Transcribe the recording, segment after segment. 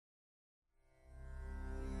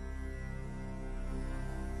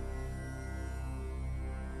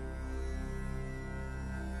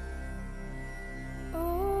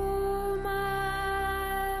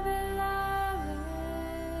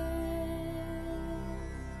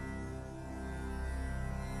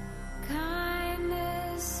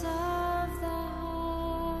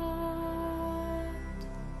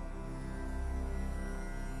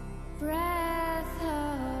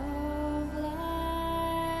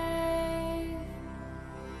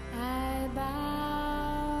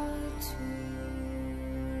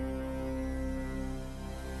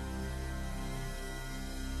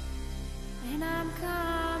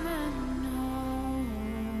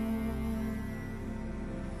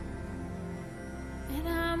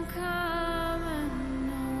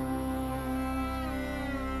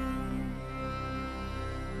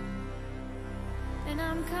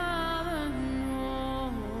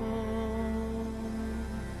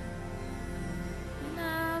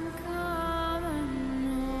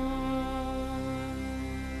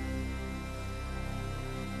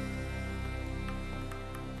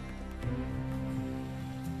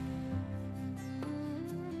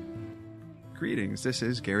Greetings, this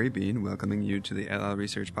is Gary Bean welcoming you to the LL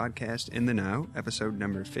Research Podcast in the Now, episode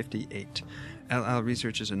number 58. LL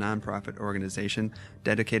Research is a nonprofit organization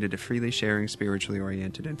dedicated to freely sharing spiritually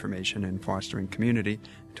oriented information and fostering community.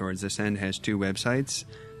 Towards this end has two websites,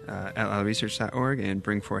 llresearch.org and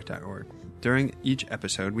bringforth.org. During each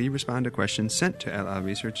episode, we respond to questions sent to LL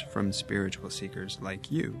Research from spiritual seekers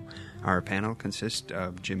like you. Our panel consists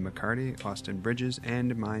of Jim McCarty, Austin Bridges,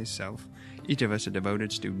 and myself, each of us a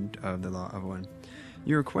devoted student of the Law of One.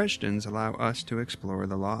 Your questions allow us to explore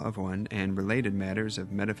the Law of One and related matters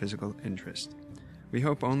of metaphysical interest. We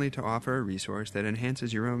hope only to offer a resource that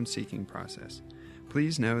enhances your own seeking process.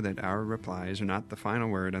 Please know that our replies are not the final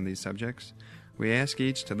word on these subjects. We ask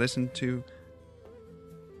each to listen to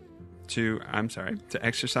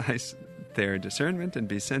exercise their discernment and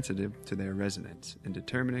be sensitive to their resonance in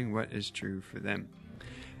determining what is true for them.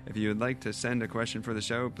 If you would like to send a question for the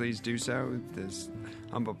show, please do so. This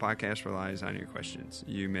humble podcast relies on your questions.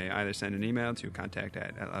 You may either send an email to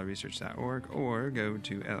contact@llresearch.org or go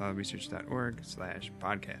to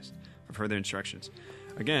llresearch.org/podcast for further instructions.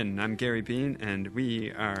 Again, I'm Gary Bean, and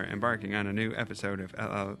we are embarking on a new episode of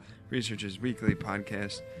LL Research's weekly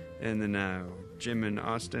podcast in the Now. Jim and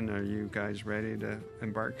Austin, are you guys ready to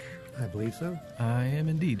embark? I believe so. I am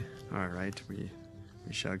indeed. All right, we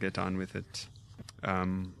shall get on with it.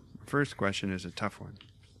 First question is a tough one.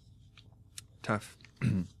 Tough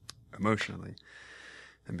emotionally,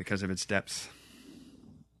 and because of its depth.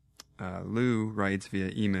 Lou writes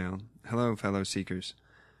via email, "Hello, fellow seekers.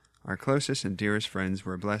 Our closest and dearest friends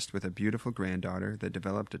were blessed with a beautiful granddaughter that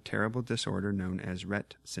developed a terrible disorder known as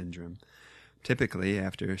Rett syndrome. Typically,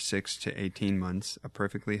 after 6 to 18 months, a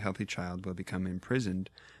perfectly healthy child will become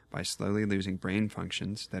imprisoned by slowly losing brain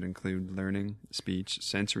functions that include learning, speech,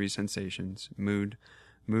 sensory sensations, mood,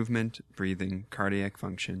 movement, breathing, cardiac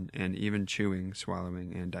function, and even chewing,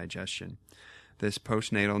 swallowing, and digestion. This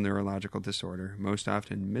postnatal neurological disorder, most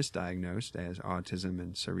often misdiagnosed as autism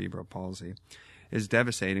and cerebral palsy, is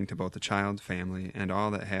devastating to both the child, family, and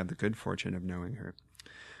all that have the good fortune of knowing her.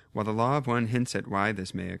 While the Law of One hints at why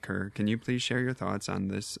this may occur, can you please share your thoughts on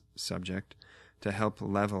this subject to help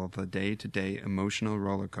level the day-to-day emotional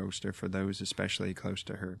roller coaster for those especially close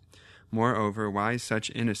to her? Moreover, why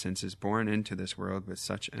such innocence is born into this world with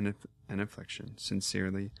such an affliction?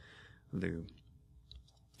 Sincerely, Lou."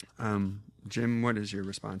 Jim, what is your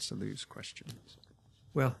response to Lou's questions?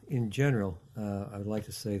 Well, in general, I would like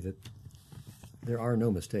to say that there are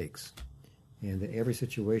no mistakes, and that every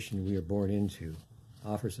situation we are born into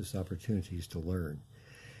offers us opportunities to learn.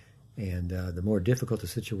 And the more difficult the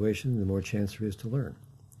situation, the more chance there is to learn.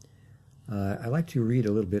 I'd like to read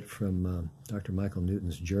a little bit from Dr. Michael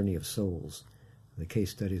Newton's Journey of Souls, the case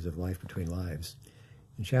studies of life between lives.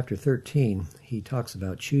 In chapter 13, he talks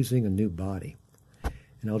about choosing a new body.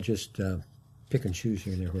 And I'll just pick and choose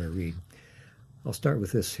here and there where I read. I'll start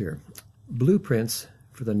with this here. "Blueprints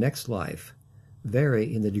for the next life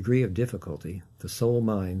vary in the degree of difficulty the soul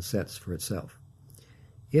mind sets for itself.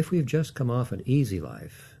 If we've just come off an easy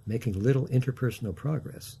life, making little interpersonal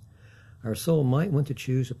progress, our soul might want to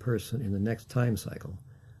choose a person in the next time cycle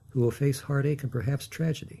who will face heartache and perhaps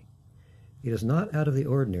tragedy. It is not out of the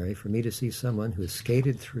ordinary for me to see someone who has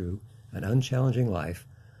skated through an unchallenging life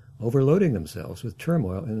overloading themselves with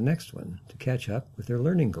turmoil in the next one to catch up with their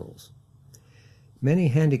learning goals. Many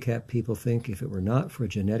handicapped people think if it were not for a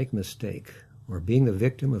genetic mistake or being the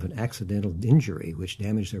victim of an accidental injury which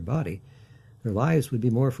damaged their body, their lives would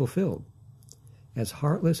be more fulfilled. As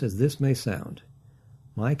heartless as this may sound,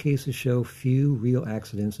 my cases show few real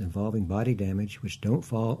accidents involving body damage which don't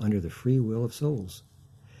fall under the free will of souls.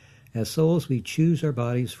 As souls, we choose our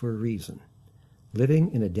bodies for a reason.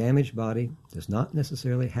 Living in a damaged body does not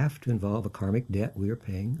necessarily have to involve a karmic debt we are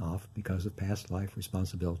paying off because of past life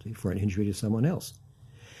responsibility for an injury to someone else.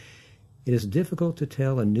 It is difficult to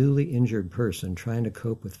tell a newly injured person trying to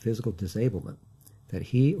cope with physical disablement that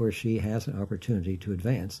he or she has an opportunity to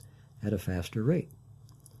advance at a faster rate.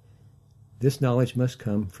 This knowledge must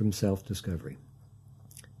come from self-discovery.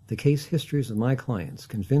 The case histories of my clients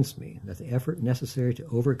convince me that the effort necessary to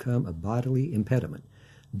overcome a bodily impediment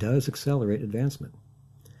does accelerate advancement.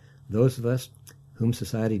 Those of us whom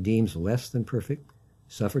society deems less than perfect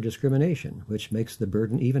suffer discrimination, which makes the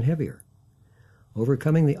burden even heavier.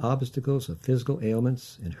 Overcoming the obstacles of physical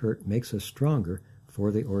ailments and hurt makes us stronger for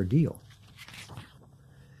the ordeal.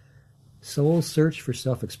 Souls search for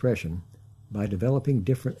self-expression by developing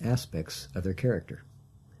different aspects of their character.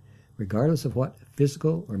 Regardless of what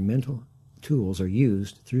physical or mental tools are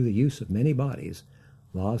used through the use of many bodies,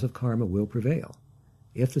 laws of karma will prevail.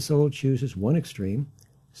 If the soul chooses one extreme,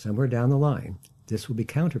 somewhere down the line, this will be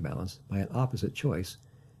counterbalanced by an opposite choice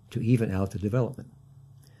to even out the development.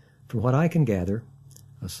 From what I can gather,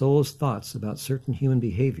 a soul's thoughts about certain human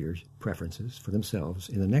behaviors, preferences for themselves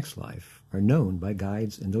in the next life are known by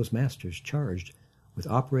guides and those masters charged with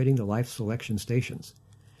operating the life selection stations.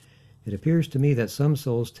 It appears to me that some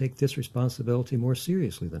souls take this responsibility more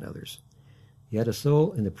seriously than others. Yet a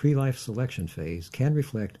soul in the pre-life selection phase can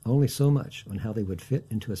reflect only so much on how they would fit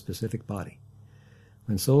into a specific body.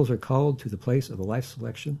 When souls are called to the place of the life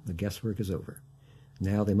selection, the guesswork is over.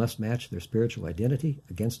 Now they must match their spiritual identity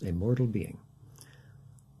against a mortal being.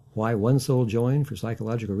 Why one soul joined for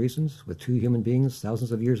psychological reasons with two human beings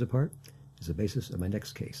thousands of years apart is the basis of my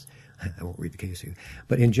next case. I won't read the case here.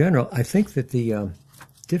 But in general, I think that the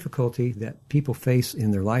difficulty that people face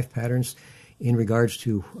in their life patterns in regards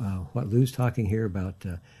to what Lou's talking here about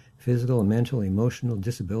physical and mental, emotional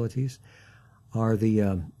disabilities are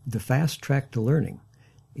the fast track to learning.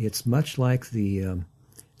 It's much like the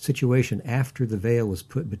situation after the veil was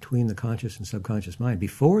put between the conscious and subconscious mind.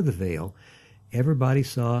 Before the veil, everybody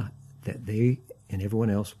saw that they and everyone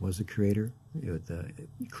else was the creator. The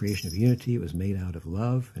creation of unity, it was made out of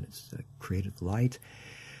love, and it's created light.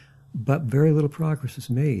 But very little progress is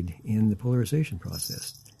made in the polarization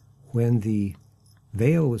process. When the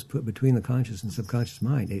veil was put between the conscious and subconscious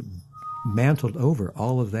mind, it mantled over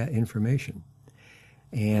all of that information.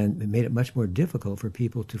 And it made it much more difficult for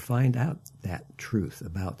people to find out that truth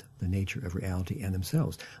about the nature of reality and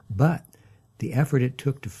themselves. But the effort it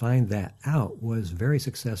took to find that out was very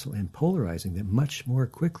successful in polarizing them much more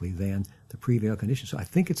quickly than the pre-veil condition. So I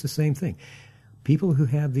think it's the same thing. People who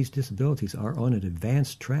have these disabilities are on an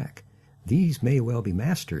advanced track. These may well be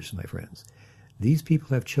masters, my friends. These people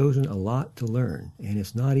have chosen a lot to learn, and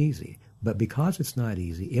it's not easy. But because it's not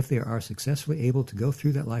easy, if they are successfully able to go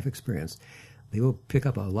through that life experience, they will pick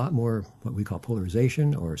up a lot more what we call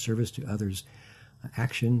polarization or service to others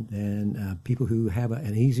action than people who have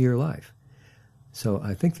an easier life. So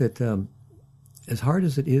I think that as hard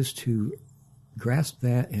as it is to grasp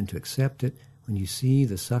that and to accept it when you see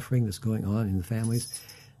the suffering that's going on in the families,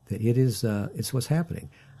 that it's what's happening.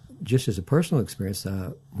 Just as a personal experience,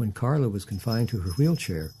 when Carla was confined to her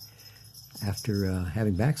wheelchair after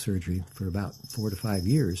having back surgery for about 4 to 5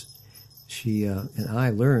 years, she and I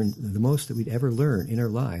learned the most that we'd ever learn in our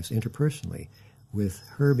lives interpersonally, with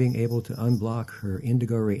her being able to unblock her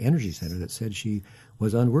indigo ray energy center that said she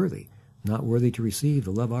was unworthy, not worthy to receive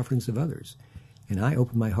the love offerings of others. And I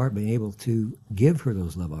opened my heart being able to give her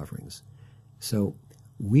those love offerings. So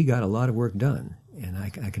we got a lot of work done, and I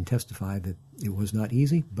can testify that it was not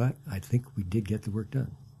easy, but I think we did get the work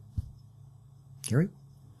done. Gary?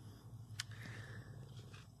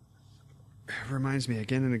 Reminds me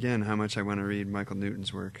again and again how much I want to read Michael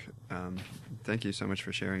Newton's work. Thank you so much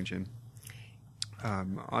for sharing, Jim.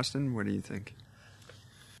 Austin, what do you think?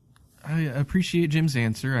 I appreciate Jim's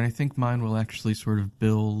answer, and I think mine will actually sort of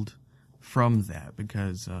build from that,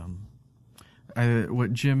 because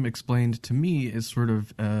what Jim explained to me is sort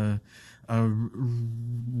of a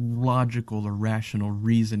logical or rational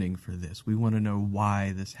reasoning for this. We want to know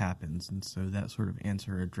why this happens, and so that sort of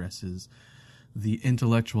answer addresses the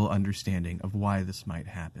intellectual understanding of why this might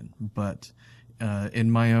happen. But in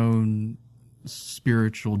my own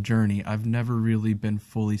spiritual journey, I've never really been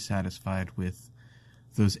fully satisfied with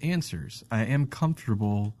those answers. I am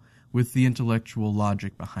comfortable with the intellectual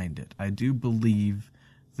logic behind it. I do believe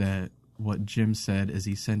that what Jim said is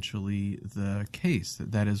essentially the case,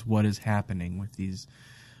 that is what is happening with these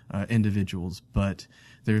individuals. But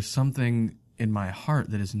there's something in my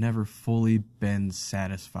heart that has never fully been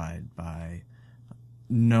satisfied by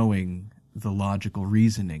knowing the logical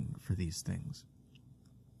reasoning for these things.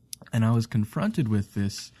 And I was confronted with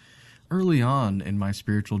this early on in my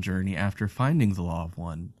spiritual journey after finding the Law of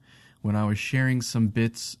One, when I was sharing some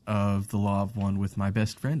bits of the Law of One with my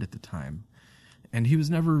best friend at the time. And he was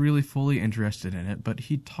never really fully interested in it, but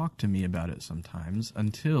he talked to me about it sometimes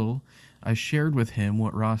until I shared with him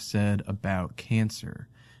what Ross said about cancer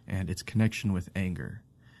and its connection with anger.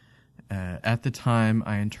 At the time,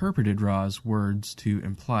 I interpreted Ra's words to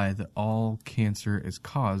imply that all cancer is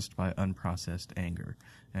caused by unprocessed anger.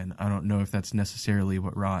 And I don't know if that's necessarily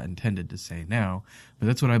what Ra intended to say now, but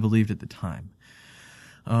that's what I believed at the time.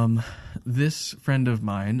 This friend of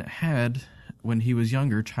mine had, when he was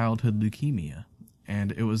younger, childhood leukemia.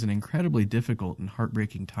 And it was an incredibly difficult and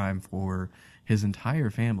heartbreaking time for his entire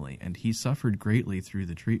family, and he suffered greatly through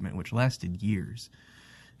the treatment, which lasted years.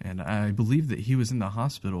 And I believe that he was in the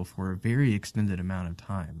hospital for a very extended amount of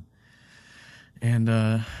time. And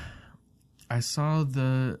I saw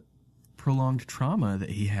the prolonged trauma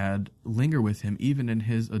that he had linger with him even in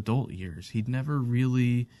his adult years. He'd never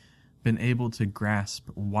really been able to grasp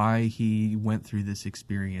why he went through this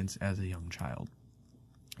experience as a young child.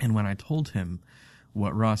 And when I told him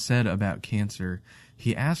what Ross said about cancer,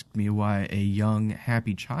 he asked me why a young,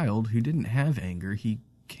 happy child who didn't have anger, he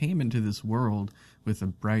came into this world with a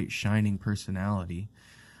bright, shining personality,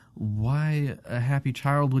 why a happy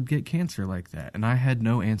child would get cancer like that. And I had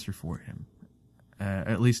no answer for him,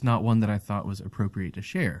 at least not one that I thought was appropriate to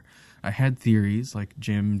share. I had theories, like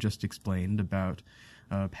Jim just explained, about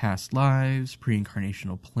past lives,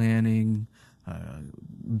 pre-incarnational planning,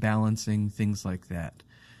 balancing, things like that.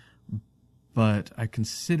 But I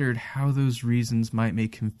considered how those reasons might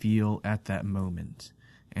make him feel at that moment.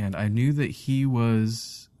 And I knew that he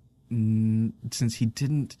was, since he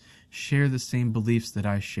didn't share the same beliefs that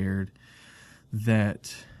I shared,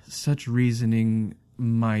 that such reasoning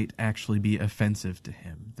might actually be offensive to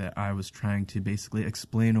him, that I was trying to basically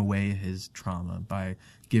explain away his trauma by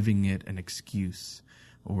giving it an excuse,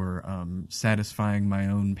 or satisfying my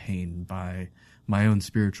own pain by my own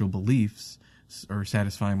spiritual beliefs, or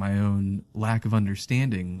satisfying my own lack of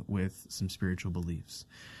understanding with some spiritual beliefs.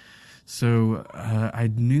 So I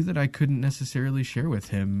knew that I couldn't necessarily share with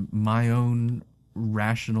him my own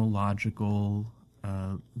rational, logical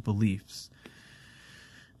beliefs.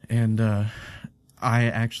 And I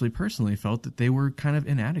actually personally felt that they were kind of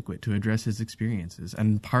inadequate to address his experiences.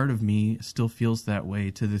 And part of me still feels that way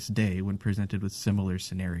to this day when presented with similar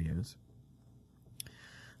scenarios.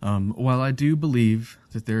 While I do believe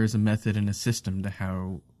that there is a method and a system to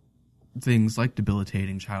how things like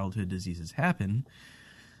debilitating childhood diseases happen,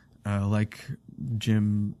 like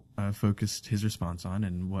Jim focused his response on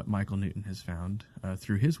and what Michael Newton has found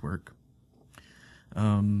through his work,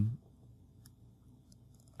 I've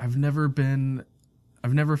never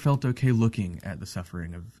felt okay looking at the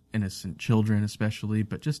suffering of innocent children especially,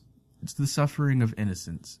 but just it's the suffering of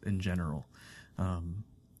innocence in general.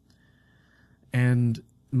 And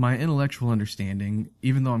my intellectual understanding,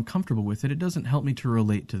 even though I'm comfortable with it, it doesn't help me to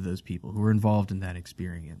relate to those people who are involved in that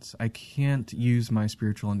experience. I can't use my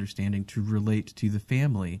spiritual understanding to relate to the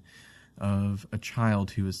family of a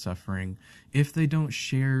child who is suffering if they don't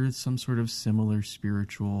share some sort of similar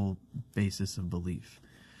spiritual basis of belief.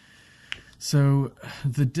 So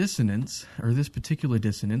the dissonance, or this particular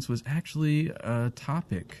dissonance, was actually a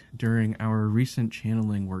topic during our recent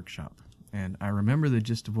channeling workshop. And I remember the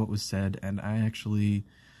gist of what was said, and I actually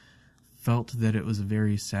felt that it was a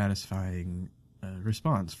very satisfying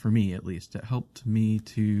response, for me at least. It helped me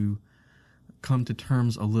to come to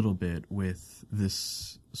terms a little bit with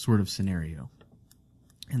this sort of scenario.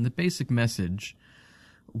 And the basic message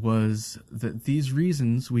was that these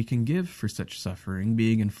reasons we can give for such suffering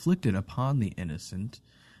being inflicted upon the innocent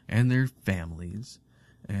and their families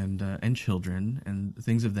and children and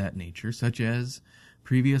things of that nature, such as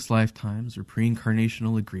previous lifetimes or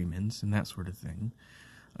pre-incarnational agreements and that sort of thing,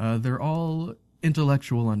 they're all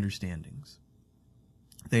intellectual understandings.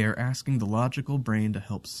 They are asking the logical brain to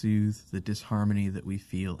help soothe the disharmony that we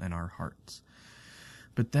feel in our hearts.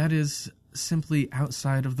 But that is simply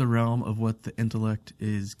outside of the realm of what the intellect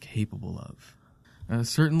is capable of.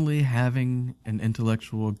 Certainly having an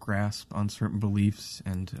intellectual grasp on certain beliefs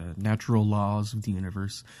and natural laws of the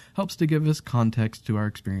universe helps to give us context to our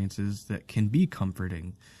experiences that can be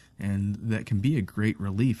comforting and that can be a great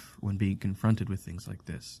relief when being confronted with things like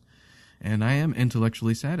this. And I am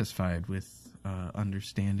intellectually satisfied with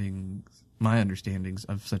my understandings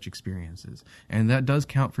of such experiences. And that does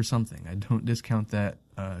count for something. I don't discount that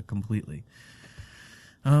completely.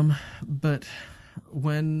 But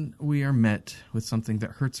when we are met with something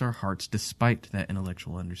that hurts our hearts despite that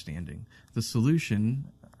intellectual understanding, the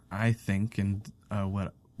solution, I think, and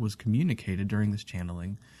what was communicated during this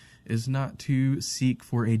channeling, is not to seek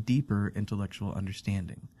for a deeper intellectual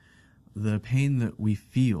understanding. The pain that we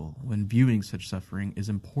feel when viewing such suffering is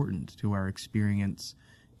important to our experience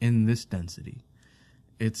in this density.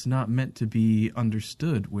 It's not meant to be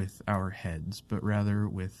understood with our heads, but rather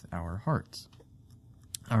with our hearts.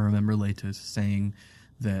 I remember Latos saying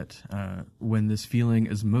that when this feeling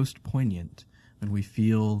is most poignant, when we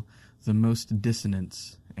feel the most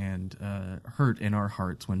dissonance and hurt in our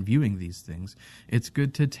hearts when viewing these things, it's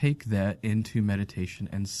good to take that into meditation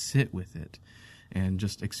and sit with it and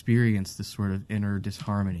just experience this sort of inner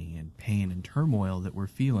disharmony and pain and turmoil that we're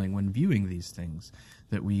feeling when viewing these things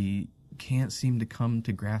that we can't seem to come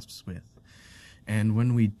to grasps with. And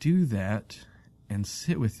when we do that and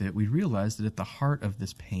sit with it, we realize that at the heart of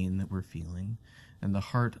this pain that we're feeling and the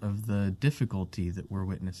heart of the difficulty that we're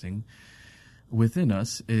witnessing within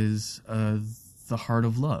us is the heart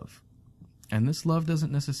of love. And this love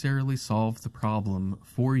doesn't necessarily solve the problem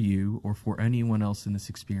for you or for anyone else in this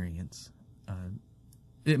experience.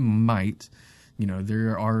 It might.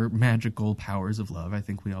 There are magical powers of love. I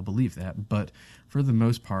think we all believe that. But for the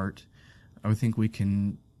most part, I think we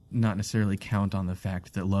can not necessarily count on the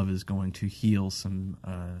fact that love is going to heal some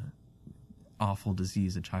awful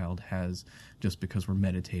disease a child has just because we're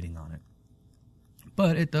meditating on it.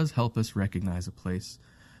 But it does help us recognize a place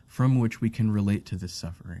from which we can relate to this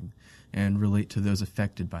suffering and relate to those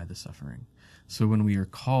affected by the suffering. So when we are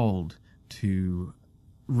called to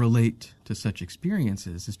relate to such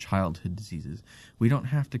experiences as childhood diseases, we don't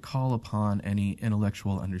have to call upon any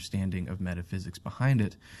intellectual understanding of metaphysics behind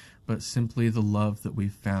it, but simply the love that we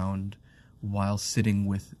found while sitting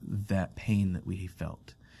with that pain that we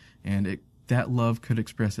felt. And that love could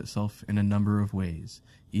express itself in a number of ways,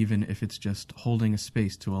 even if it's just holding a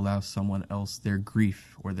space to allow someone else their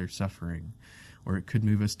grief or their suffering. Or it could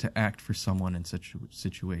move us to act for someone in such a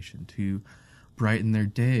situation, to brighten their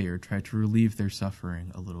day or try to relieve their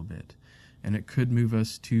suffering a little bit. And it could move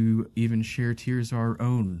us to even share tears of our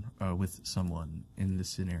own with someone in this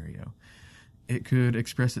scenario. It could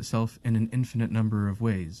express itself in an infinite number of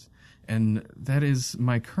ways. And that is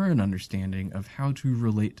my current understanding of how to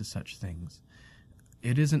relate to such things.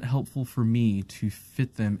 It isn't helpful for me to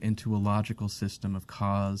fit them into a logical system of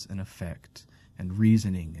cause and effect and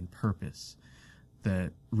reasoning and purpose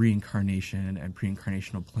that reincarnation and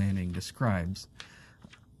pre-incarnational planning describes.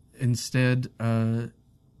 Instead,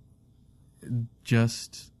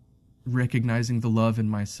 just recognizing the love in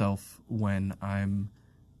myself when I'm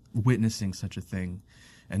witnessing such a thing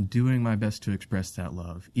and doing my best to express that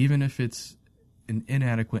love, even if it's an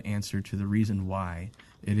inadequate answer to the reason why.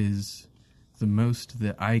 It is the most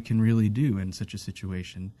that I can really do in such a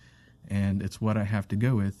situation, and it's what I have to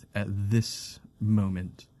go with at this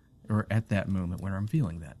moment, or at that moment when I'm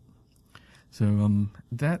feeling that. So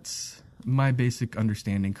that's my basic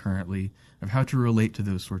understanding currently of how to relate to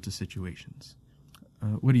those sorts of situations.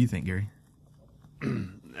 What do you think, Gary?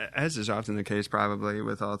 As is often the case probably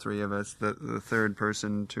with all three of us, the third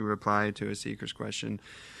person to reply to a seeker's question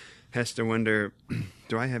has to wonder,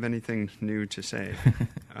 do I have anything new to say?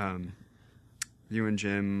 You and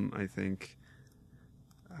Jim, I think,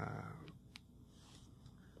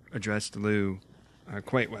 addressed Lou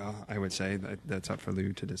quite well, I would say. That's up for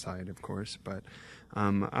Lou to decide, of course. But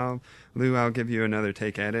Lou, I'll give you another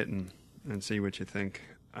take at it and see what you think.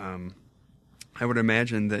 I would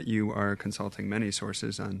imagine that you are consulting many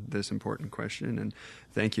sources on this important question, and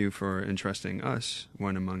thank you for entrusting us,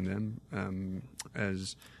 one among them.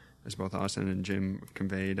 As both Austin and Jim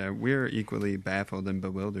conveyed, we're equally baffled and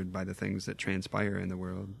bewildered by the things that transpire in the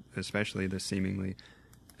world, especially the seemingly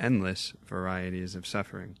endless varieties of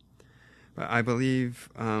suffering. But I believe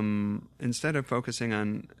instead of focusing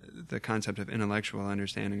on the concept of intellectual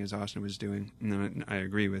understanding, as Austin was doing, and I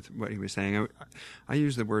agree with what he was saying, I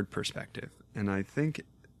use the word perspective. And I think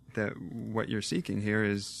that what you're seeking here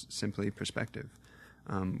is simply perspective,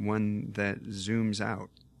 one that zooms out.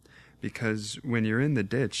 Because when you're in the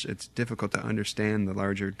ditch, it's difficult to understand the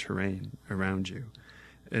larger terrain around you.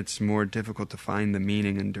 It's more difficult to find the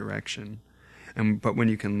meaning and direction. But when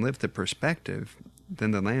you can lift the perspective,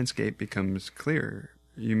 then the landscape becomes clearer.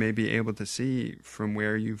 You may be able to see from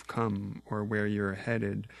where you've come or where you're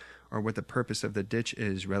headed or what the purpose of the ditch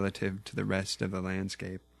is relative to the rest of the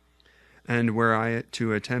landscape. And were I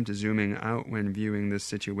to attempt zooming out when viewing this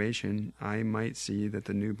situation, I might see that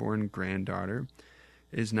the newborn granddaughter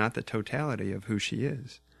is not the totality of who she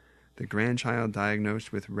is. The grandchild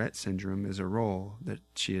diagnosed with Rett syndrome is a role that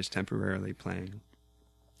she is temporarily playing.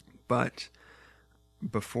 But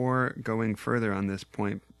before going further on this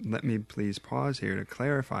point, let me please pause here to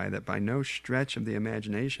clarify that by no stretch of the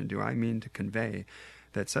imagination do I mean to convey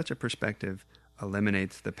that such a perspective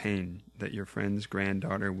eliminates the pain that your friend's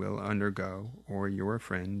granddaughter will undergo, or your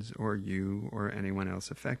friends, or you, or anyone else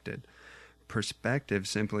affected. Perspective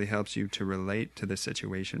simply helps you to relate to the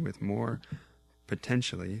situation with more,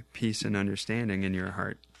 potentially, peace and understanding in your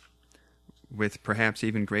heart, with perhaps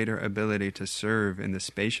even greater ability to serve in the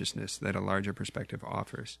spaciousness that a larger perspective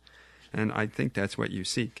offers. And I think that's what you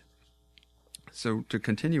seek. So to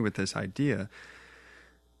continue with this idea,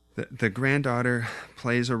 the granddaughter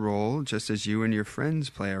plays a role just as you and your friends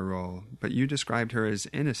play a role, but you described her as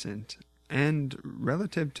innocent. And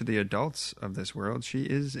relative to the adults of this world, she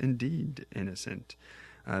is indeed innocent.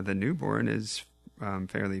 The newborn is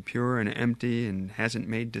fairly pure and empty and hasn't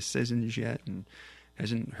made decisions yet and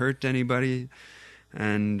hasn't hurt anybody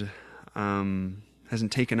and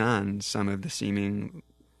hasn't taken on some of the seeming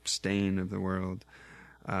stain of the world.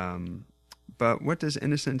 But what does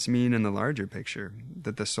innocence mean in the larger picture?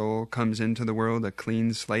 That the soul comes into the world a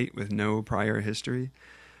clean slate with no prior history?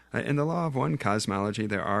 In the law of one cosmology,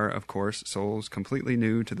 there are, of course, souls completely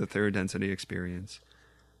new to the third density experience.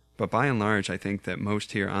 But by and large, I think that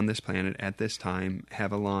most here on this planet at this time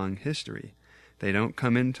have a long history. They don't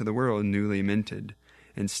come into the world newly minted.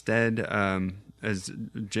 Instead, as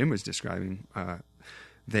Jim was describing,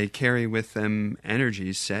 they carry with them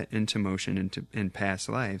energies set into motion in past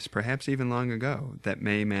lives, perhaps even long ago, that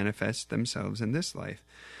may manifest themselves in this life.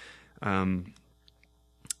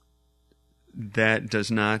 That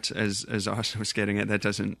does not, as Austin was getting at, that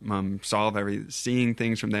doesn't solve seeing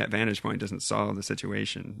things from that vantage point doesn't solve the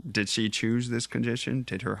situation. Did she choose this condition?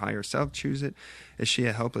 Did her higher self choose it? Is she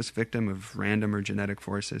a helpless victim of random or genetic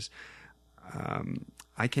forces?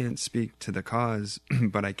 I can't speak to the cause,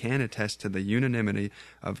 but I can attest to the unanimity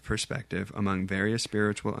of perspective among various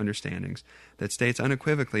spiritual understandings that states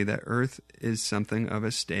unequivocally that Earth is something of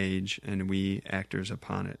a stage and we actors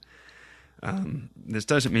upon it. This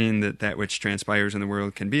doesn't mean that which transpires in the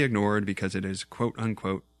world can be ignored because it is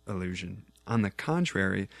quote-unquote illusion. On the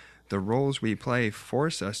contrary, the roles we play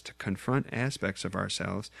force us to confront aspects of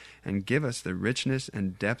ourselves and give us the richness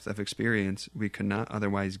and depth of experience we could not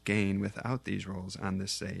otherwise gain without these roles on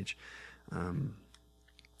this stage.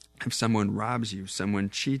 If someone robs you,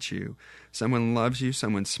 someone cheats you, someone loves you,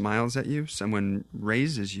 someone smiles at you, someone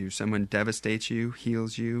raises you, someone devastates you,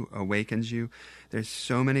 heals you, awakens you, there's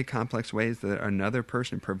so many complex ways that another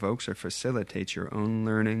person provokes or facilitates your own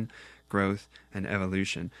learning, growth, and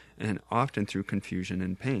evolution, and often through confusion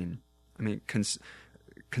and pain. I mean,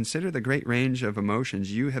 consider the great range of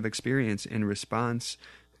emotions you have experienced in response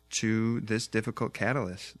to this difficult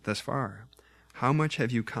catalyst thus far. How much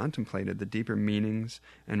have you contemplated the deeper meanings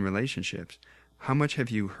and relationships? How much have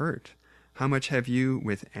you hurt? How much have you,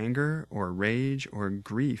 with anger or rage or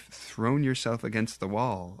grief, thrown yourself against the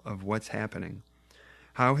wall of what's happening?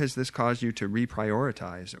 How has this caused you to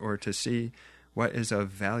reprioritize or to see what is of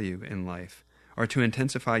value in life, or to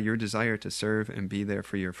intensify your desire to serve and be there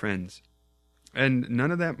for your friends? And none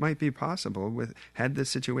of that might be possible had this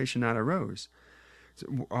situation not arose.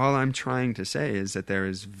 So all I'm trying to say is that there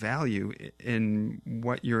is value in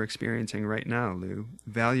what you're experiencing right now, Lou.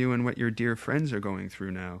 Value in what your dear friends are going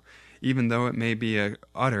through now, even though it may be an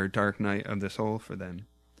utter dark night of the soul for them.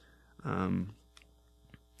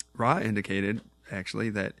 Ra indicated, actually,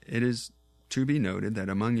 that it is to be noted that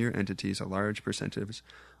among your entities, a large percentage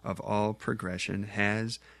of all progression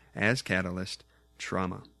has, as catalyst,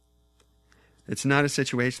 trauma. It's not a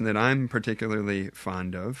situation that I'm particularly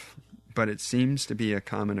fond of, but it seems to be a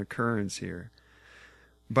common occurrence here.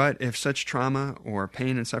 But if such trauma or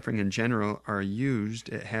pain and suffering in general are used,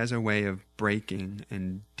 it has a way of breaking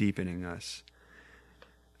and deepening us.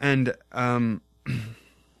 And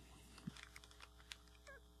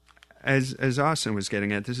as Austin was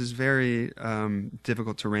getting at, this is very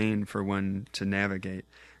difficult terrain for one to navigate.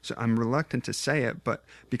 So I'm reluctant to say it, but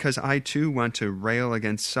because I too want to rail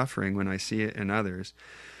against suffering when I see it in others.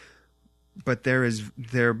 But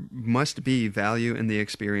there must be value in the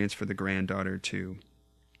experience for the granddaughter too.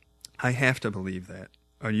 I have to believe that.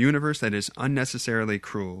 A universe that is unnecessarily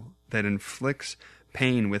cruel, that inflicts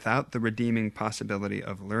pain without the redeeming possibility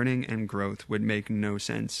of learning and growth would make no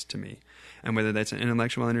sense to me. And whether that's an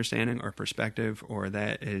intellectual understanding or perspective, or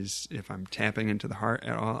that is, if I'm tapping into the heart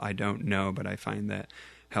at all, I don't know, but I find that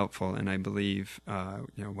helpful, and I believe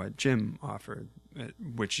what Jim offered,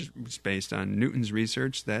 which was based on Newton's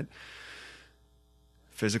research that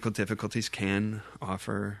physical difficulties can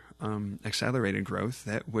offer accelerated growth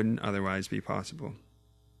that wouldn't otherwise be possible.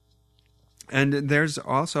 And there's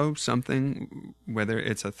also something, whether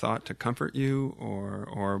it's a thought to comfort you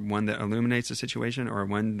or one that illuminates a situation or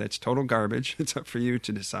one that's total garbage, it's up for you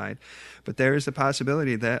to decide. But there is the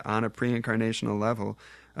possibility that on a pre-incarnational level,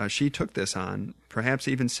 she took this on, perhaps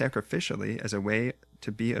even sacrificially, as a way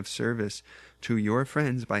to be of service to your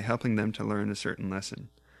friends by helping them to learn a certain lesson.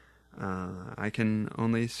 I can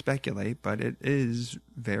only speculate, but it is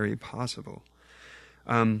very possible.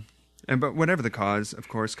 But whatever the cause, of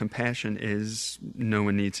course, compassion is, no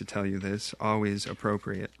one needs to tell you this, always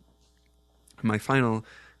appropriate. My final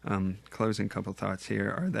closing couple thoughts here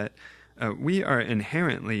are that we are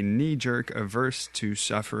inherently knee-jerk averse to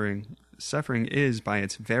suffering. Suffering is, by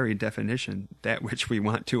its very definition, that which we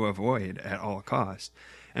want to avoid at all costs.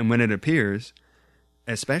 And when it appears,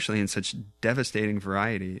 especially in such devastating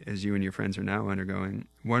variety as you and your friends are now undergoing,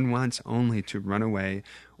 one wants only to run away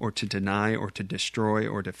or to deny or to destroy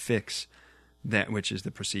or to fix that which is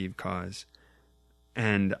the perceived cause.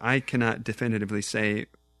 And I cannot definitively say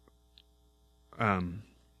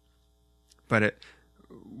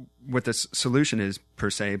what the solution is per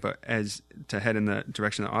se, but as to head in the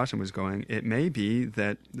direction that Austin was going, it may be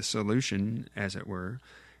that the solution, as it were,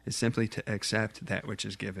 is simply to accept that which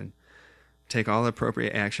is given. Take all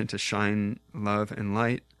appropriate action to shine love and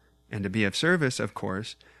light, and to be of service, of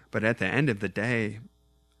course, but at the end of the day,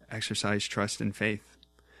 exercise trust and faith.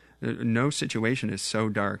 No situation is so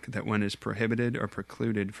dark that one is prohibited or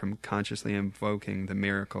precluded from consciously invoking the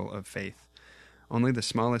miracle of faith. Only the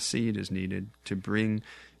smallest seed is needed to bring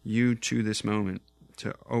you to this moment,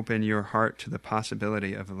 to open your heart to the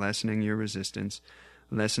possibility of lessening your resistance,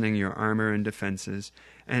 lessening your armor and defenses,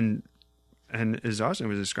 and as Austin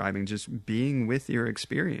was describing, just being with your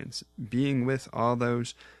experience, being with all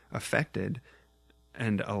those affected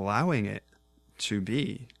and allowing it to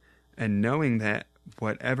be, and knowing that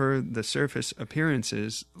whatever the surface appearance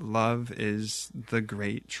is, love is the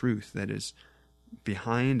great truth that is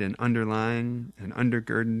behind and underlying and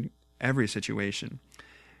undergirding every situation.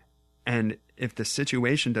 And if the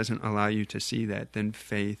situation doesn't allow you to see that, then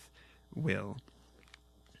faith will.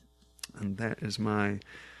 And that is my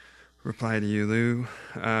reply to you, Lou.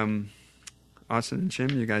 Austin and Jim,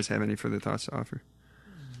 you guys have any further thoughts to offer?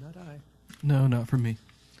 Not I. No, not for me.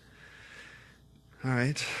 All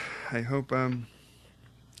right. I hope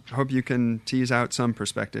you can tease out some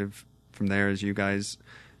perspective from there as you guys,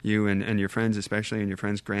 you and your friends, especially, and your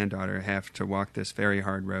friend's granddaughter, have to walk this very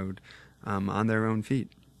hard road on their own feet.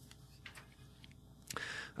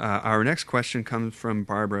 Our next question comes from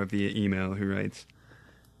Barbara via email, who writes,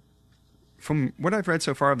 from what I've read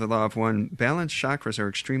so far of the Law of One, balanced chakras are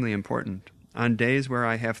extremely important. On days where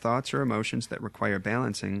I have thoughts or emotions that require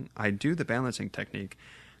balancing, I do the balancing technique.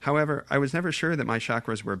 However, I was never sure that my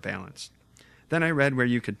chakras were balanced. Then I read where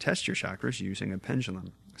you could test your chakras using a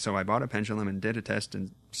pendulum. So I bought a pendulum and did a test, and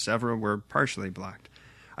several were partially blocked.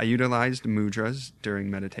 I utilized mudras during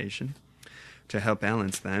meditation to help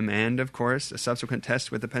balance them, and, of course, a subsequent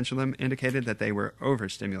test with the pendulum indicated that they were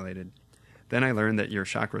overstimulated. Then I learned that your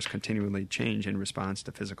chakras continually change in response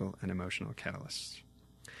to physical and emotional catalysts.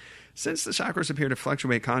 Since the chakras appear to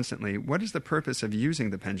fluctuate constantly, what is the purpose of using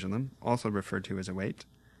the pendulum, also referred to as a weight,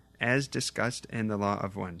 as discussed in the Law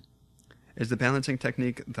of One? Is the balancing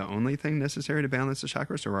technique the only thing necessary to balance the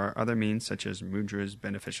chakras, or are other means such as mudras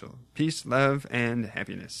beneficial? Peace, love, and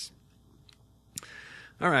happiness.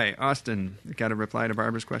 All right, Austin, got a reply to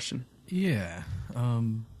Barbara's question? Yeah,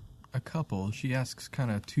 a couple. She asks kind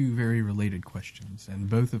of two very related questions, and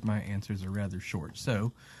both of my answers are rather short,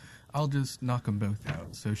 so I'll just knock them both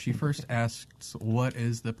out. So she first asks, what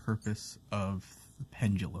is the purpose of the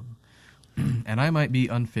pendulum? And I might be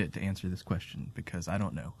unfit to answer this question because I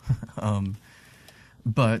don't know.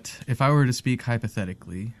 But if I were to speak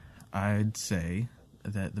hypothetically, I'd say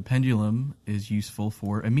that the pendulum is useful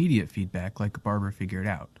for immediate feedback, like Barbara figured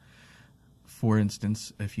out. For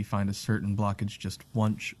instance, if you find a certain blockage just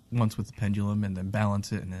once with the pendulum and then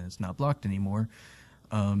balance it and then it's not blocked anymore,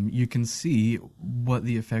 you can see what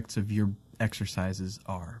the effects of your exercises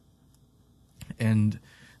are. And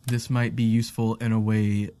this might be useful in a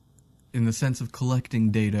way in the sense of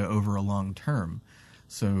collecting data over a long term.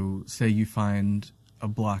 So say you find a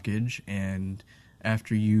blockage, and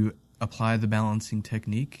after you apply the balancing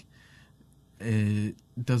technique, it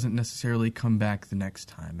doesn't necessarily come back the next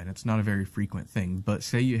time, and it's not a very frequent thing. But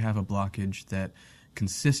say you have a blockage that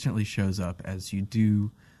consistently shows up as you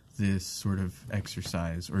do this sort of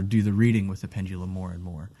exercise or do the reading with the pendulum more and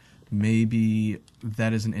more. Maybe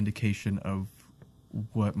that is an indication of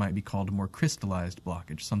what might be called a more crystallized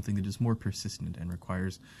blockage, something that is more persistent and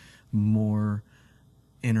requires more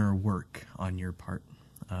inner work on your part.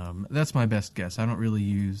 That's my best guess. I don't really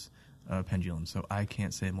use pendulum, so I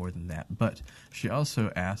can't say more than that. But she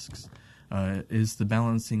also asks, is the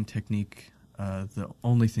balancing technique the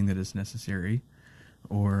only thing that is necessary,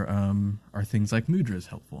 or are things like mudras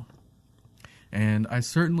helpful? And I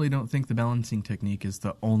certainly don't think the balancing technique is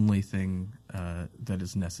the only thing that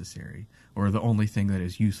is necessary, or the only thing that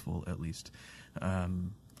is useful, at least.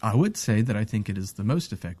 I would say that I think it is the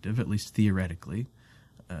most effective, at least theoretically.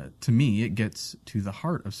 To me, it gets to the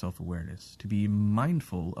heart of self-awareness, to be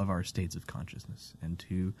mindful of our states of consciousness, and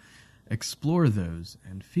to explore those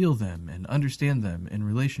and feel them and understand them in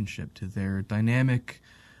relationship to their dynamic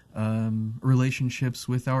relationships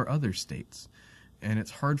with our other states. And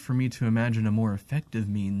it's hard for me to imagine a more effective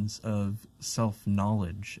means of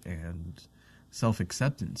self-knowledge and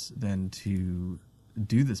self-acceptance than to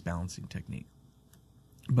do this balancing technique.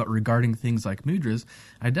 But regarding things like mudras,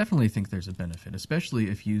 I definitely think there's a benefit, especially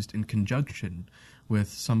if used in conjunction with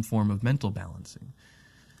some form of mental balancing.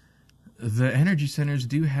 The energy centers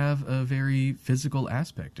do have a very physical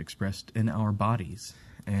aspect expressed in our bodies,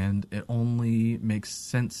 and it only makes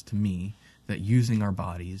sense to me that using our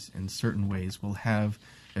bodies in certain ways will have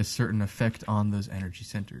a certain effect on those energy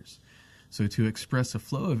centers. So to express a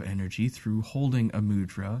flow of energy through holding a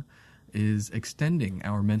mudra is extending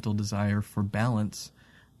our mental desire for balance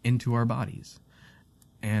into our bodies.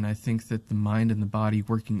 And I think that the mind and the body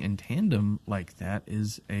working in tandem like that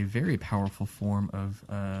is a very powerful form of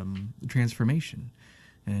transformation.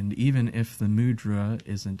 And even if the mudra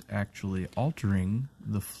isn't actually altering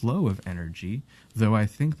the flow of energy, though I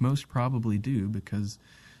think most probably do, because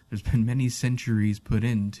there's been many centuries put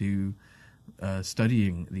into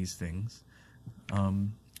studying these things,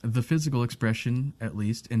 the physical expression, at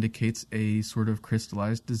least, indicates a sort of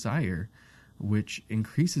crystallized desire, which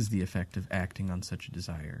increases the effect of acting on such a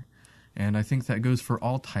desire. And I think that goes for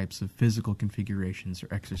all types of physical configurations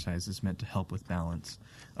or exercises meant to help with balance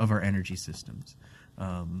of our energy systems.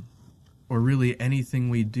 Or really anything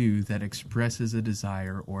we do that expresses a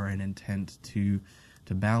desire or an intent to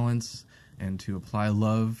balance and to apply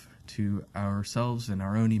love to ourselves and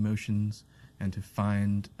our own emotions and to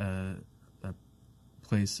find a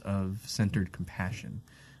place of centered compassion.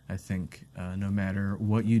 I think no matter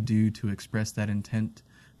what you do to express that intent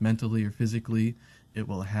mentally or physically, it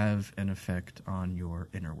will have an effect on your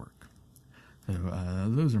inner work. So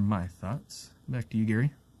those are my thoughts. Back to you,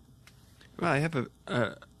 Gary. Well, I have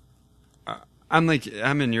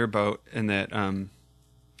I'm in your boat in that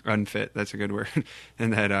unfit. That's a good word.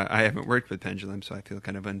 And that I haven't worked with pendulums, so I feel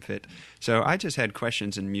kind of unfit. So I just had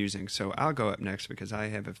questions and musings. So I'll go up next because I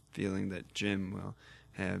have a feeling that Jim will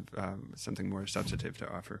have something more substantive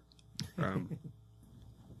to offer.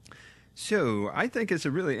 So I think it's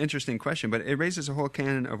a really interesting question, but it raises a whole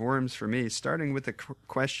can of worms for me, starting with the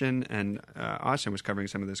question, and Austin was covering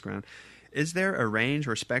some of this ground. Is there a range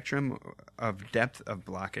or spectrum of depth of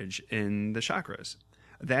blockage in the chakras?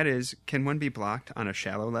 That is, can one be blocked on a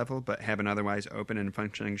shallow level but have an otherwise open and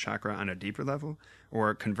functioning chakra on a deeper level?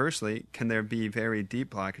 Or conversely, can there be very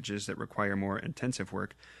deep blockages that require more intensive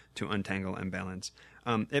work to untangle and balance?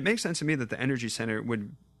 It makes sense to me that the energy center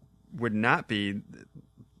would not be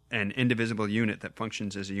an indivisible unit that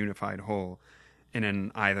functions as a unified whole in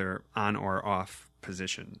an either on or off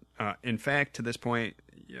position. In fact, to this point,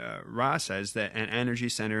 Ra says that an energy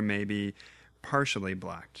center may be partially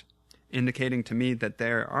blocked, indicating to me that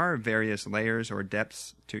there are various layers or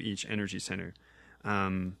depths to each energy center.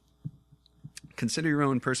 Consider your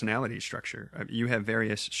own personality structure. You have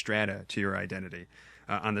various strata to your identity.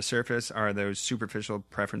 On the surface are those superficial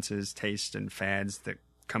preferences, tastes, and fads that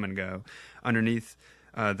come and go. Underneath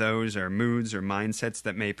those are moods or mindsets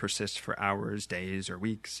that may persist for hours, days, or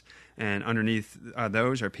weeks. And underneath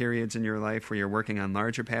those are periods in your life where you're working on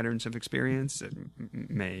larger patterns of experience that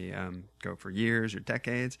may go for years or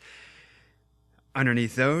decades.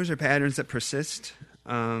 Underneath those are patterns that persist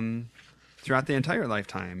throughout the entire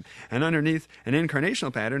lifetime. And underneath an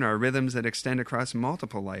incarnational pattern are rhythms that extend across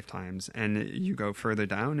multiple lifetimes. And you go further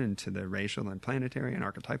down into the racial and planetary and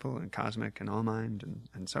archetypal and cosmic and all-mind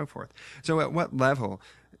and so forth. So at what level,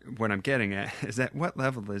 what I'm getting at is at what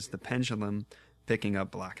level is the pendulum picking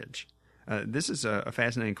up blockage? This is a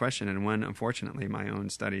fascinating question, and one, unfortunately, my own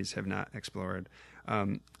studies have not explored.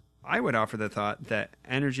 I would offer the thought that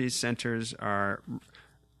energy centers are,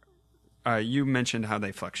 you mentioned how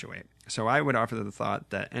they fluctuate. So I would offer the thought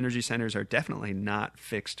that energy centers are definitely not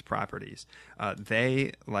fixed properties.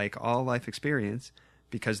 They, like all life experience,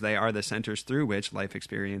 because they are the centers through which life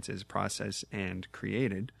experience is processed and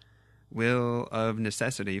created, will of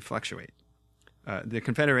necessity fluctuate. The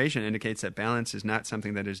Confederation indicates that balance is not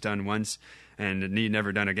something that is done once and need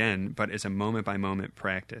never done again, but is a moment-by-moment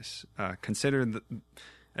practice. Consider,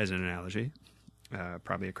 as an analogy,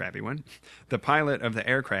 probably a crappy one, the pilot of the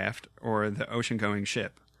aircraft or the ocean-going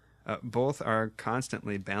ship. Both are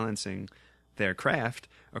constantly balancing their craft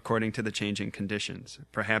according to the changing conditions.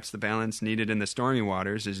 Perhaps the balance needed in the stormy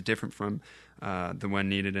waters is different from the one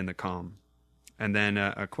needed in the calm. And then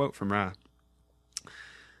a quote from Ra,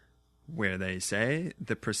 where they say,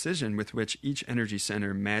 "The precision with which each energy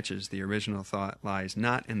center matches the original thought lies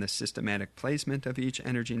not in the systematic placement of each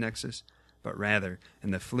energy nexus, but rather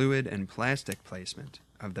in the fluid and plastic placement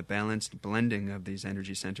of the balanced blending of these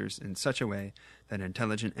energy centers in such a way that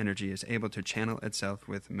intelligent energy is able to channel itself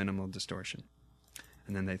with minimal distortion."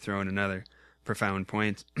 And then they throw in another profound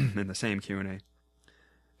point in the same Q&A.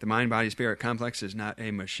 "The mind-body-spirit complex is not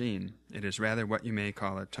a machine. It is rather what you may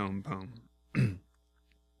call a tone poem."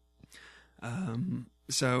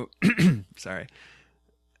 So, sorry.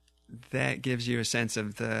 That gives you a sense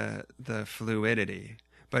of the fluidity.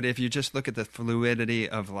 But if you just look at the fluidity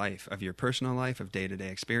of life, of your personal life, of day-to-day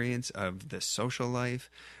experience, of the social life,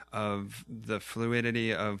 of the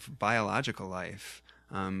fluidity of biological life,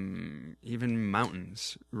 even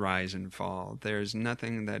mountains rise and fall. There's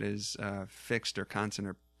nothing that is fixed or constant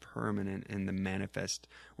or permanent in the manifest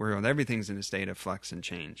world. Everything's in a state of flux and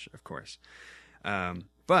change, of course.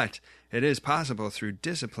 But it is possible through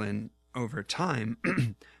discipline over time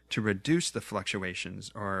to reduce the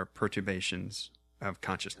fluctuations or perturbations of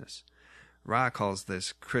consciousness. Ra calls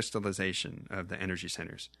this crystallization of the energy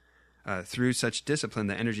centers. Through such discipline,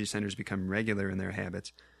 the energy centers become regular in their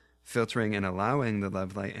habits, filtering and allowing the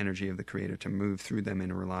love-light energy of the Creator to move through them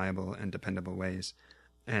in reliable and dependable ways.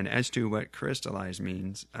 And as to what crystallize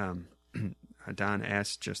means, Don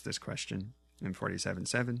asked just this question in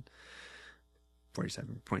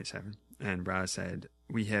 47.7, and Ra said,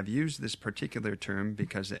 "We have used this particular term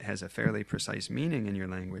because it has a fairly precise meaning in your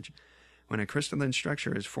language. When a crystalline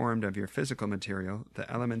structure is formed of your physical material, the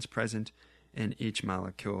elements present in each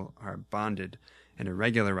molecule are bonded in a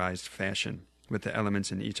regularized fashion with the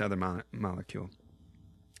elements in each other molecule.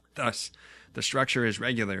 Thus, the structure is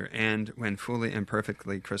regular and, when fully and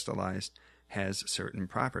perfectly crystallized, has certain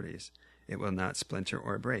properties. It will not splinter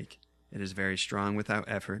or break. It is very strong without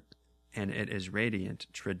effort, and it is radiant,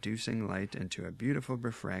 traducing light into a beautiful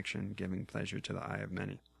refraction, giving pleasure to the eye of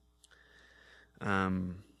many."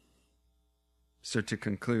 So to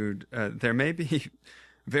conclude, there may be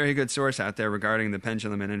very good source out there regarding the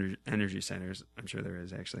pendulum and energy centers. I'm sure there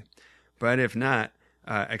is, actually. But if not,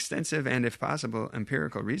 extensive and, if possible,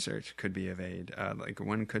 empirical research could be of aid. Like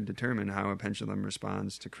one could determine how a pendulum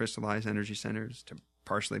responds to crystallized energy centers, to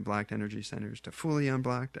partially blocked energy centers, to fully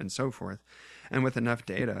unblocked, and so forth. And with enough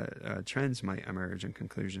data, trends might emerge and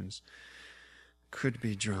conclusions could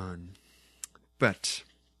be drawn. But,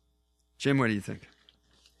 Jim, what do you think?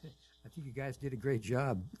 I think you guys did a great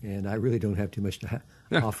job, and I really don't have too much to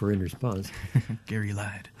offer in response. Gary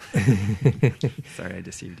lied. Sorry, I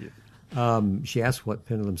deceived you. She asked what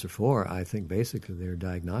pendulums are for. I think basically they're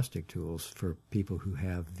diagnostic tools for people who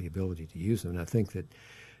have the ability to use them. And I think that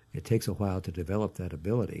it takes a while to develop that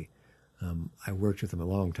ability. I worked with them a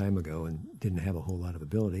long time ago and didn't have a whole lot of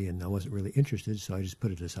ability, and I wasn't really interested, so I just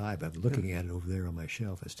put it aside. But I'm looking at it over there on my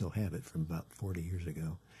shelf. I still have it from about 40 years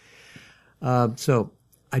ago. So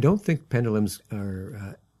I don't think pendulums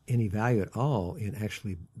are any value at all in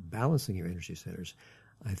actually balancing your energy centers.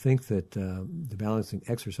 I think that the balancing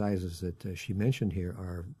exercises that she mentioned here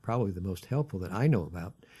are probably the most helpful that I know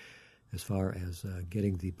about as far as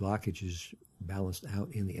getting the blockages balanced out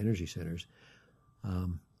in the energy centers.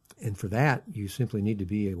 And for that, you simply need to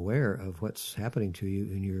be aware of what's happening to you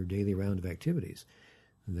in your daily round of activities.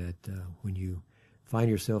 That when you find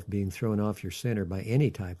yourself being thrown off your center by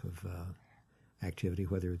any type of activity,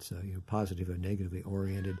 whether it's positive or negatively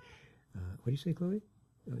oriented. What do you say, Chloe?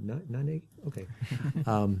 Not negative? Okay.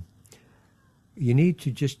 You need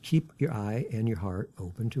to just keep your eye and your heart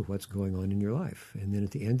open to what's going on in your life. And then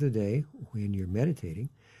at the end of the day, when you're meditating,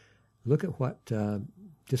 look at what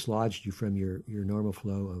dislodged you from your normal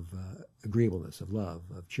flow of agreeableness, of love,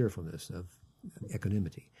 of cheerfulness, of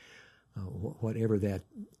equanimity. Whatever that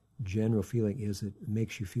general feeling is that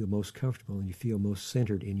makes you feel most comfortable and you feel most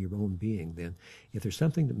centered in your own being, then if there's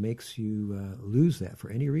something that makes you lose that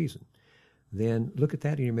for any reason, then look at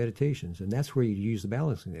that in your meditations, and that's where you use the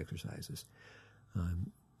balancing exercises.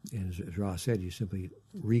 And as Ra said, you simply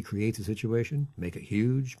recreate the situation, make it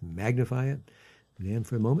huge, magnify it, and then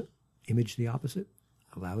for a moment, image the opposite,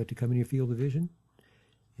 allow it to come in your field of vision,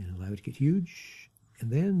 and allow it to get huge,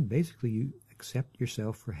 and then basically you accept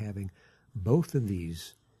yourself for having both of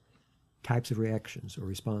these types of reactions or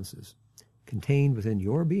responses contained within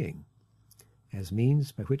your being as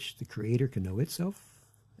means by which the Creator can know itself,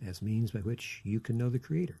 as means by which you can know the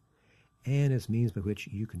Creator, and as means by which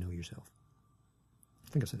you can know yourself. I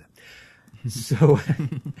think I said that. So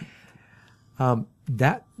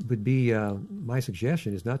that would be my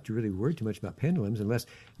suggestion, is not to really worry too much about pendulums unless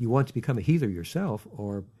you want to become a healer yourself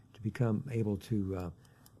or to become able to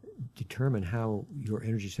determine how your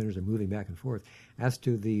energy centers are moving back and forth. As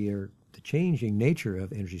to the changing nature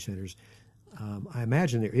of energy centers, I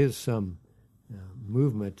imagine there is some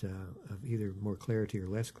movement of either more clarity or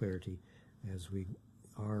less clarity as we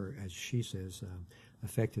are, as she says,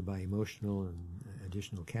 affected by emotional and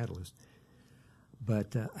additional catalysts.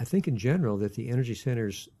 But I think in general that the energy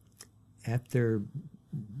centers at their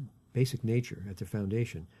basic nature, at their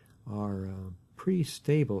foundation, are pretty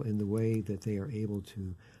stable in the way that they are able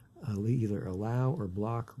to either allow or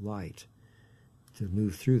block light to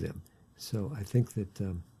move through them. So I think that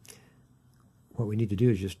what we need to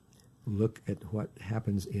do is just look at what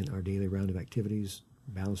happens in our daily round of activities,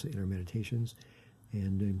 balance it in our meditations,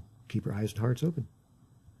 and keep our eyes and hearts open.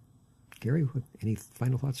 Gary, any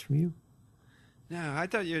final thoughts from you? No, I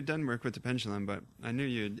thought you had done work with the pendulum, but I knew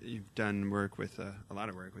you've done work with a lot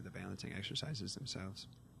of work with the balancing exercises themselves.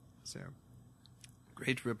 So,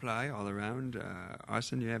 great reply all around.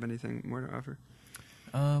 Austin, do you have anything more to offer?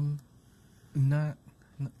 Not.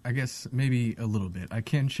 I guess maybe a little bit. I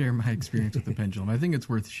can share my experience with the pendulum. I think it's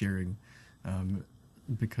worth sharing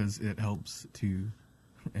because it helps to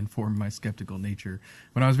inform my skeptical nature.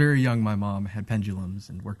 When I was very young, my mom had pendulums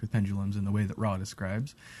and worked with pendulums in the way that Ra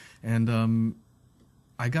describes. And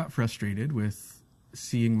I got frustrated with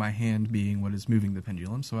seeing my hand being what is moving the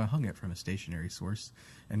pendulum, so I hung it from a stationary source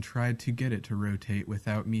and tried to get it to rotate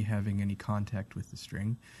without me having any contact with the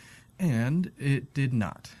string. And it did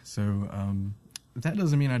not. So that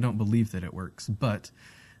doesn't mean I don't believe that it works, but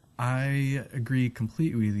I agree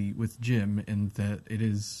completely with Jim in that it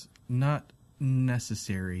is not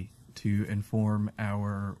necessary to inform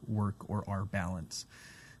our work or our balance.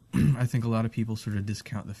 I think a lot of people sort of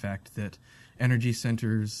discount the fact that energy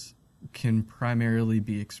centers can primarily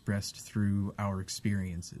be expressed through our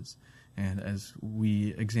experiences. And as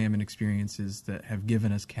we examine experiences that have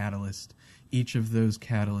given us catalysts, each of those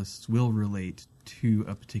catalysts will relate to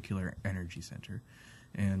a particular energy center.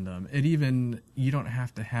 And you don't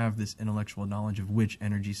have to have this intellectual knowledge of which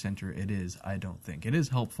energy center it is, I don't think. It is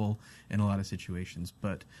helpful in a lot of situations,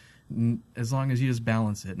 but as long as you just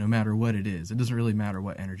balance it, no matter what it is, it doesn't really matter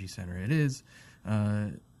what energy center it is,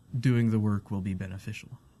 doing the work will be beneficial.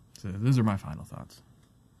 So those are my final thoughts.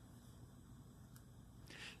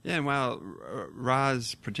 Yeah, and while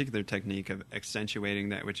Ra's particular technique of accentuating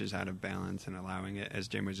that which is out of balance and allowing it, as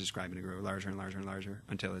Jim was describing, to grow larger and larger and larger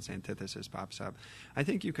until its antithesis pops up, I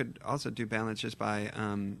think you could also do balance just by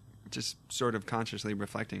just sort of consciously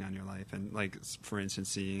reflecting on your life. And, like, for instance,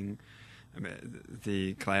 seeing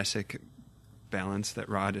the classic balance that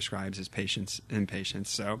Ra describes as patience, impatience.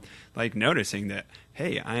 So, like, noticing that,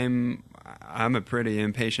 hey, I'm a pretty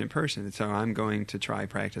impatient person, so I'm going to try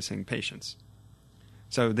practicing patience.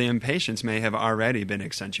 So the impatience may have already been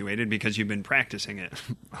accentuated because you've been practicing it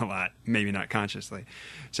a lot, maybe not consciously.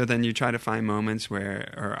 So then you try to find moments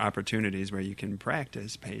or opportunities where you can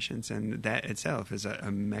practice patience, and that itself is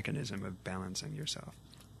a mechanism of balancing yourself.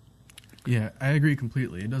 Yeah, I agree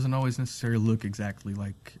completely. It doesn't always necessarily look exactly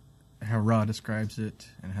like how Ra describes it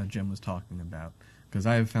and how Jim was talking about, because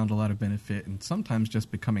I have found a lot of benefit in sometimes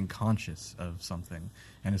just becoming conscious of something.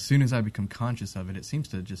 And as soon as I become conscious of it, it seems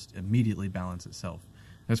to just immediately balance itself.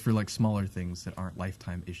 That's for, like, smaller things that aren't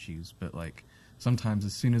lifetime issues, but, like, sometimes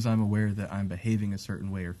as soon as I'm aware that I'm behaving a certain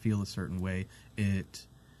way or feel a certain way, it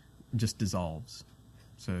just dissolves.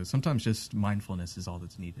 So sometimes just mindfulness is all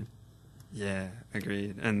that's needed. Yeah,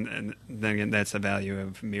 agreed. And then again, that's the value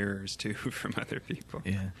of mirrors, too, from other people.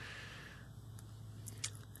 Yeah.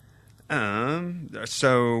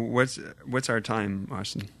 So what's our time,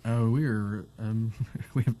 Austin? Oh, we have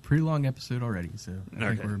a pretty long episode already, so I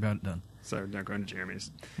think we're about done. So now going to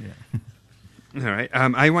Jeremy's. Yeah. All right.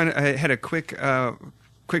 I had a quick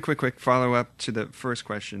follow up to the first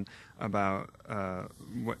question about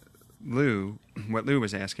what Lou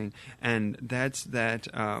was asking, and that's that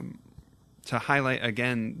to highlight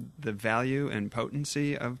again the value and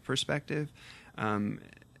potency of perspective.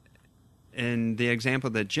 In the example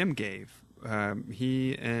that Jim gave,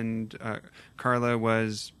 he and Carla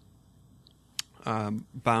was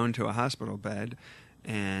bound to a hospital bed,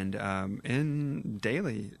 and in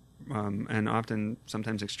daily and often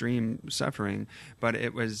sometimes extreme suffering, but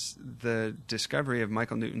it was the discovery of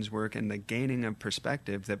Michael Newton's work and the gaining of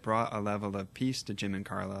perspective that brought a level of peace to Jim and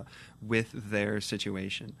Carla with their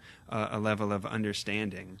situation, a level of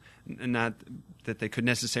understanding. Not that they could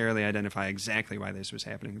necessarily identify exactly why this was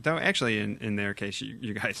happening, though actually in their case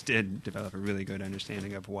you guys did develop a really good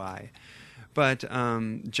understanding of why. But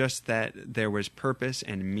just that there was purpose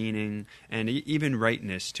and meaning and even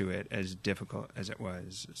rightness to it, as difficult as it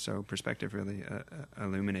was. So perspective really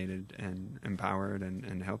illuminated and empowered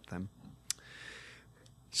and helped them.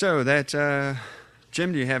 So that,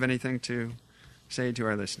 Jim, do you have anything to say to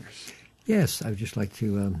our listeners? Yes, I would just like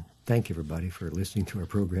to thank everybody for listening to our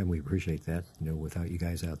program. We appreciate that. Without you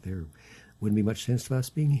guys out there, wouldn't be much sense to us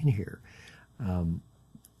being in here.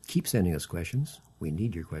 Keep sending us questions. We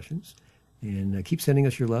need your questions. And keep sending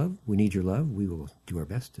us your love. We need your love. We will do our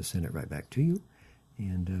best to send it right back to you.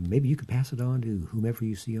 And maybe you could pass it on to whomever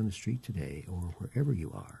you see on the street today or wherever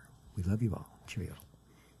you are. We love you all. Cheerio.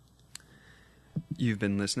 You've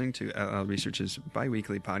been listening to LL Research's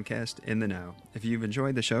biweekly podcast, In the Know. If you've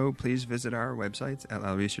enjoyed the show, please visit our websites,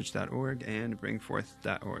 llresearch.org and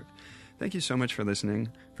bringforth.org. Thank you so much for listening,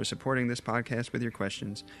 for supporting this podcast with your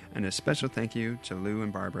questions, and a special thank you to Lou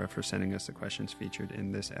and Barbara for sending us the questions featured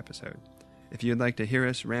in this episode. If you'd like to hear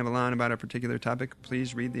us ramble on about a particular topic,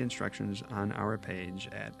 please read the instructions on our page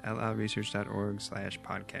at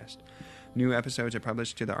llresearch.org/podcast. New episodes are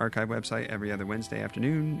published to the archive website every other Wednesday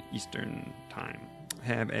afternoon, Eastern Time.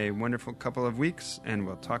 Have a wonderful couple of weeks, and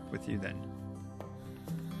we'll talk with you then.